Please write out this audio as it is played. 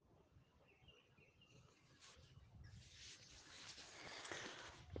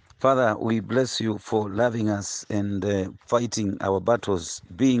Father, we bless you for loving us and fighting our battles,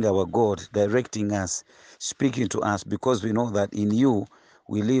 being our God, directing us, speaking to us, because we know that in you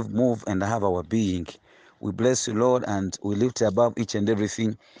we live, move, and have our being. We bless you, Lord, and we lift you above each and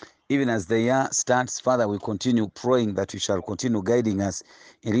everything. Even as the year starts, Father, we continue praying that you shall continue guiding us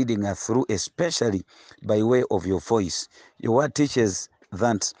and leading us through, especially by way of your voice. Your word teaches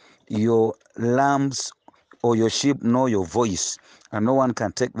that your lambs or your sheep know your voice, and no one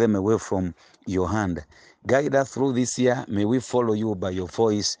can take them away from your hand. Guide us through this year. May we follow you by your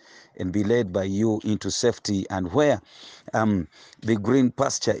voice and be led by you into safety and where the green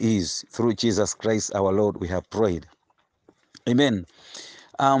pasture is. Through Jesus Christ our Lord, we have prayed. Amen.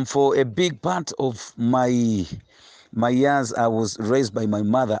 For a big part of my years, I was raised by my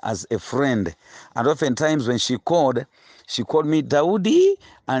mother as a friend, and oftentimes when she called me Daudi,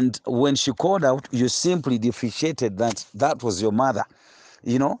 and when she called out, you simply differentiated that that was your mother.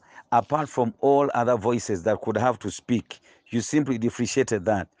 You know, apart from all other voices that could have to speak, you simply differentiated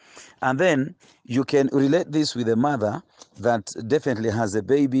that. And then you can relate this with a mother that definitely has a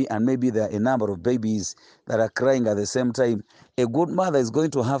baby, and maybe there are a number of babies that are crying at the same time. A good mother is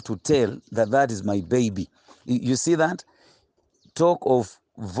going to have to tell that that is my baby. You see that? Talk of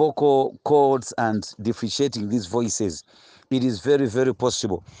vocal cords and differentiating these voices. It is very, very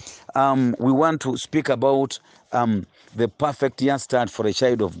possible. We want to speak about the perfect year start for a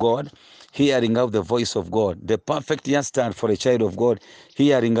child of God, hearing out the voice of God. The perfect year start for a child of God,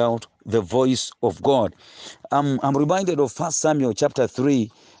 hearing out the voice of God. I'm reminded of 1 Samuel chapter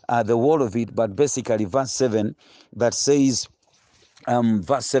 3, the word of it, but basically verse 7 that says,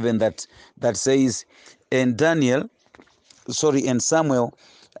 that says, and Samuel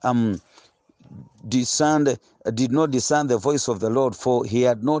um, did not discern the voice of the Lord, for he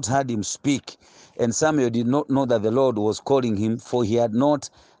had not heard him speak. And Samuel did not know that the Lord was calling him, for he had not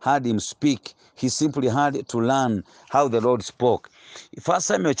heard him speak. He simply had to learn how the Lord spoke. 1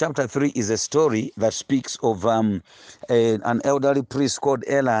 Samuel chapter 3 is a story that speaks of an elderly priest called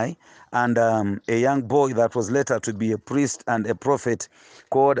Eli, and a young boy that was later to be a priest and a prophet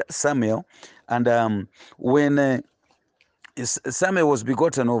called Samuel. And when Samuel was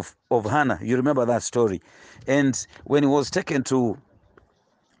begotten of Hannah. You remember that story. And when he was taken to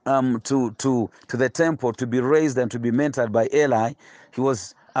the temple to be raised and to be mentored by Eli, he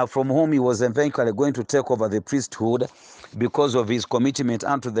was from whom he was eventually going to take over the priesthood because of his commitment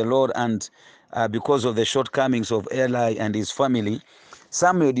unto the Lord, and because of the shortcomings of Eli and his family.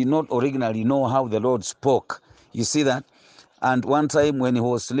 Samuel did not originally know how the Lord spoke. You see that? And one time when he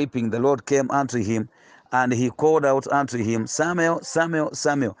was sleeping, the Lord came unto him, and he called out unto him, Samuel, Samuel,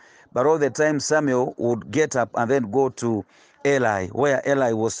 Samuel. But all the time Samuel would get up and then go to Eli, where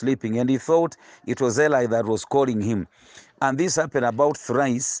Eli was sleeping, and he thought it was Eli that was calling him. And this happened about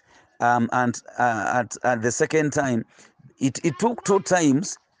thrice, and at the second time, it took two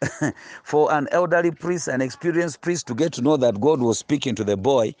times for an elderly priest, an experienced priest, to get to know that God was speaking to the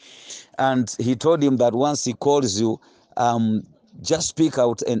boy. And he told him that once he calls you, just speak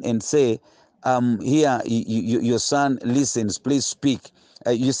out and say, here, your son listens, please speak.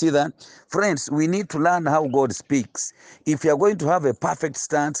 You see that? Friends, we need to learn how God speaks. If you are going to have a perfect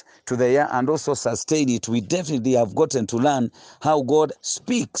start to the year and also sustain it, we definitely have gotten to learn how God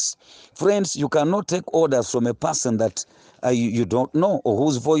speaks. Friends, you cannot take orders from a person that you don't know, or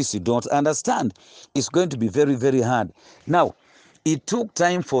whose voice you don't understand. It's going to be very, very hard. Now, it took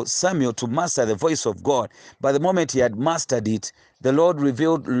time for Samuel to master the voice of God. By the moment he had mastered it, the Lord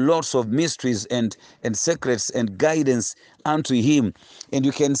revealed lots of mysteries and secrets and guidance unto him. And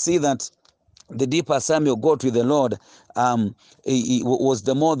you can see that the deeper Samuel got with the Lord, was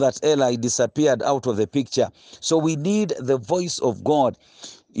the more that Eli disappeared out of the picture. So we need the voice of God.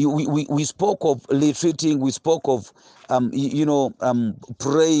 We spoke of retreating, we spoke of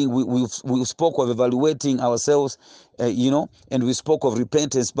praying, we spoke of evaluating ourselves, and we spoke of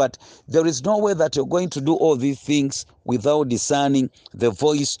repentance. But there is no way that you're going to do all these things without discerning the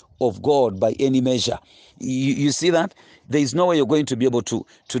voice of God by any measure. You see that? There is no way you're going to be able to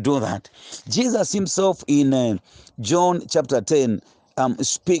do that. Jesus himself in John chapter 10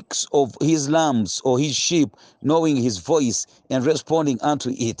 speaks of his lambs or his sheep knowing his voice and responding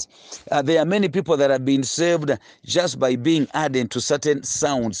unto it. There are many people that have been saved just by being added to certain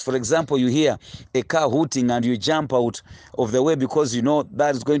sounds. For example, you hear a car hooting and you jump out of the way because you know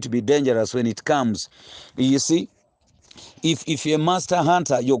that is going to be dangerous when it comes. You see? If you're a master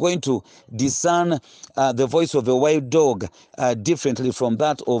hunter, you're going to discern the voice of a wild dog differently from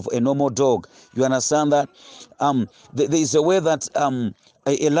that of a normal dog. You understand that? There is a way that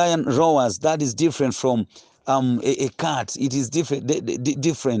a lion roars that is different from a cat. It is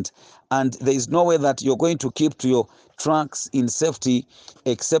different, and there is no way that you're going to keep to your tracks in safety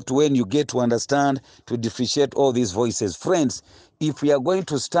except when you get to understand to differentiate all these voices. Friends, if we are going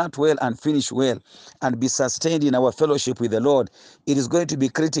to start well and finish well and be sustained in our fellowship with the Lord, it is going to be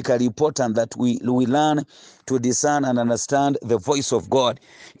critically important that we learn to discern and understand the voice of God.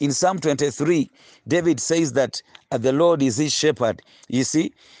 In Psalm 23, David says that the Lord is his shepherd. You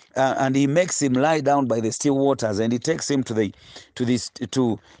see, and he makes him lie down by the still waters, and he takes him to the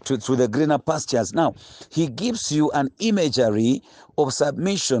greener pastures. Now, he gives you an imagery of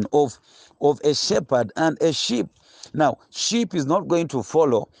submission of a shepherd and a sheep. Now, sheep is not going to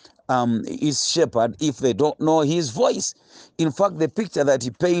follow his shepherd if they don't know his voice. In fact, the picture that he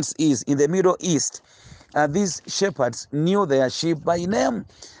paints is in the Middle East. These shepherds knew their sheep by name,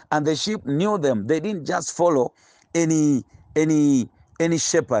 and the sheep knew them. They didn't just follow any any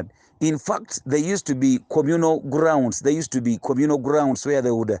shepherd. In fact, there used to be communal grounds. There used to be communal grounds where they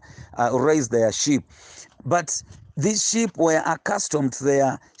would raise their sheep. But these sheep were accustomed to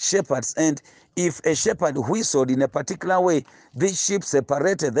their shepherds, and if a shepherd whistled in a particular way, these sheep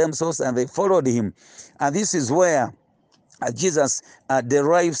separated themselves and they followed him. And this is where Jesus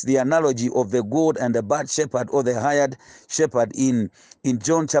derives the analogy of the good and the bad shepherd, or the hired shepherd, in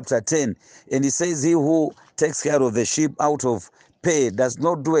John chapter 10. And he says, he who takes care of the sheep out of pay does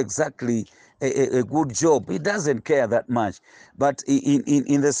not do exactly a good job. He doesn't care that much. But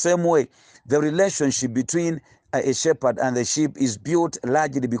in the same way, the relationship between a shepherd and the sheep is built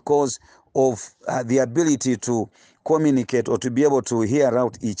largely because of the ability to communicate or to be able to hear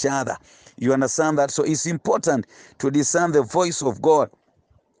out each other. You understand that? So it's important to discern the voice of God.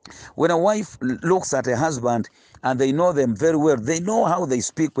 When a wife looks at a husband and they know them very well, they know how they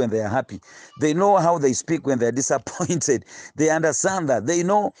speak when they are happy. They know how they speak when they're disappointed. They understand that. They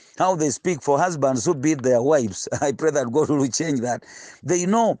know how they speak for husbands who beat their wives. I pray that God will change that. They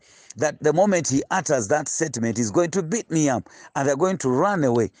know that the moment he utters that statement, he's going to beat me up, and they're going to run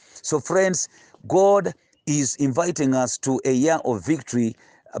away. So friends, God is inviting us to a year of victory,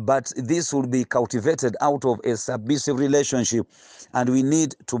 but this will be cultivated out of a submissive relationship, and we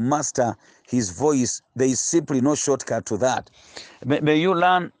need to master his voice. There is simply no shortcut to that. May you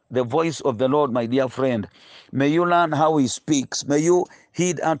learn the voice of the Lord, my dear friend. May you learn how he speaks. May you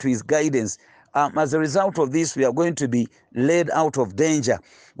heed unto his guidance. As a result of this, we are going to be led out of danger.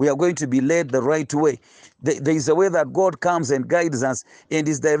 We are going to be led the right way. There is a way that God comes and guides us and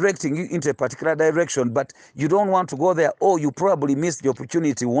is directing you into a particular direction, but you don't want to go there, or you probably missed the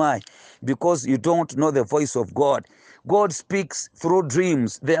opportunity. Why? Because you don't know the voice of God. God speaks through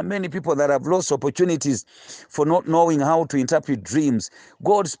dreams. There are many people that have lost opportunities for not knowing how to interpret dreams.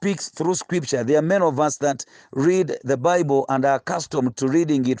 God speaks through scripture. There are many of us that read the Bible and are accustomed to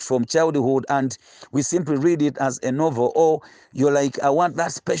reading it from childhood, and we simply read it as a novel. Or you're like, I want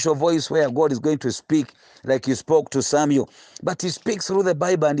that special voice where God is going to speak like he spoke to Samuel. But he speaks through the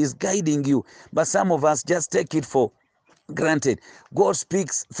Bible and is guiding you. But some of us just take it for granted. God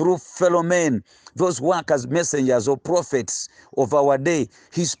speaks through fellow men, those work as messengers or prophets of our day.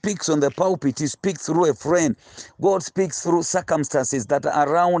 He speaks on the pulpit. He speaks through a friend. God speaks through circumstances that are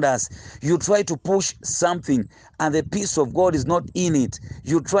around us. You try to push something and the peace of God is not in it.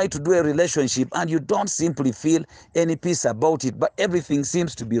 You try to do a relationship and you don't simply feel any peace about it, but everything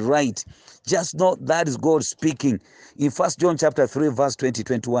seems to be right. Just know that is God speaking. In 1 John chapter 3, verse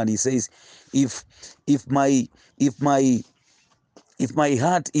 20-21, he says, if my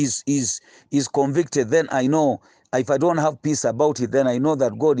heart is convicted, then I know. If I don't have peace about it, then I know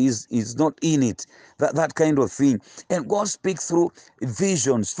that God is not in it. That kind of thing. And God speaks through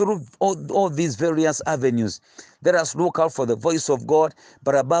visions, through all these various avenues. Let us look out for the voice of God,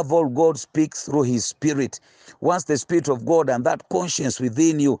 but above all, God speaks through his Spirit. Once the Spirit of God and that conscience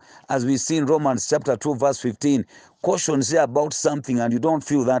within you, as we see in Romans chapter 2, verse 15, cautions you about something and you don't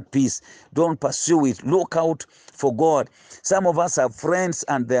feel that peace, don't pursue it. Look out for God. Some of us have friends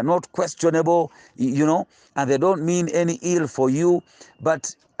and they're not questionable, and they don't mean any ill for you,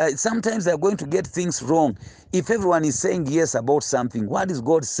 but sometimes they're going to get things wrong. If everyone is saying yes about something, what is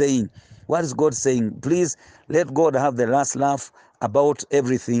God saying? What is God saying? Please let God have the last laugh about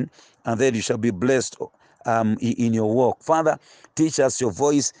everything, and then you shall be blessed in your walk. Father, teach us your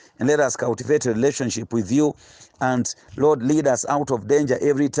voice and let us cultivate a relationship with you. And Lord, lead us out of danger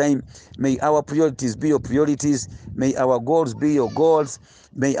every time. May our priorities be your priorities. May our goals be your goals.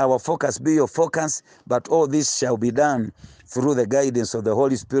 May our focus be your focus. But all this shall be done through the guidance of the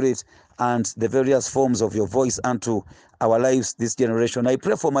Holy Spirit and the various forms of your voice unto our lives this generation. I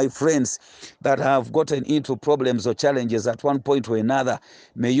pray for my friends that have gotten into problems or challenges at one point or another.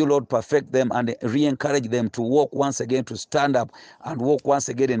 May you, Lord, perfect them and re-encourage them to walk once again, to stand up and walk once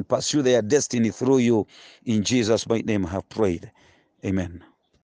again and pursue their destiny through you. In Jesus' mighty name I have prayed. Amen.